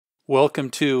Welcome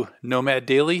to Nomad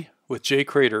Daily with Jay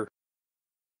Cradeur.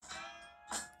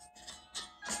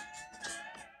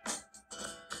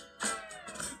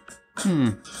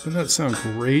 Doesn't that sound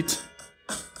great?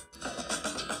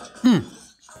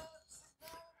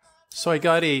 So I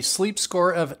got a sleep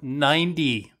score of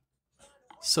 90.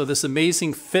 So this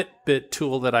amazing Fitbit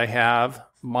tool that I have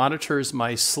monitors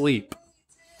my sleep.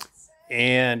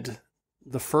 And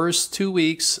the first 2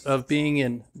 weeks of being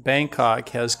in Bangkok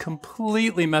has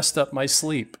completely messed up my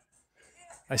sleep.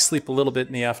 I sleep a little bit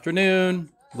in the afternoon,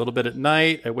 a little bit at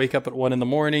night. I wake up at 1 in the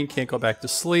morning, can't go back to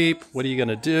sleep. What are you going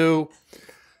to do?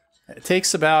 It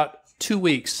takes about 2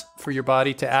 weeks for your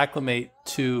body to acclimate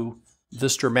to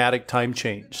this dramatic time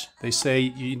change. They say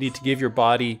you need to give your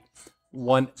body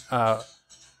one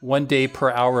day per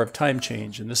hour of time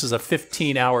change, and this is a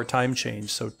 15-hour time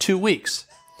change, so 2 weeks.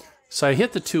 So I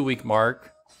hit the 2-week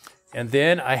mark, and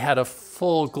then I had a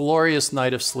full, glorious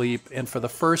night of sleep, and for the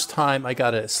first time, I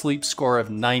got a sleep score of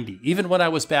 90. Even when I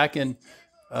was back in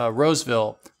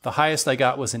Roseville, the highest I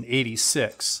got was an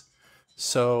 86.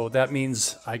 So that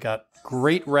means I got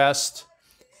great rest,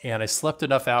 and I slept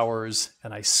enough hours,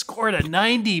 and I scored a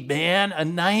 90, man, a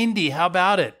 90. How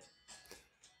about it?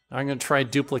 I'm going to try and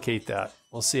duplicate that.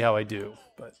 We'll see how I do.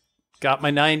 But got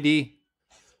my 90.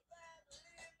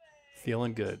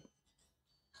 Feeling good.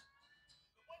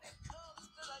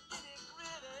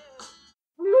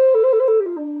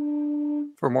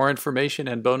 For more information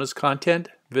and bonus content,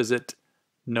 visit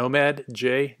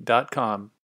nomadj.com.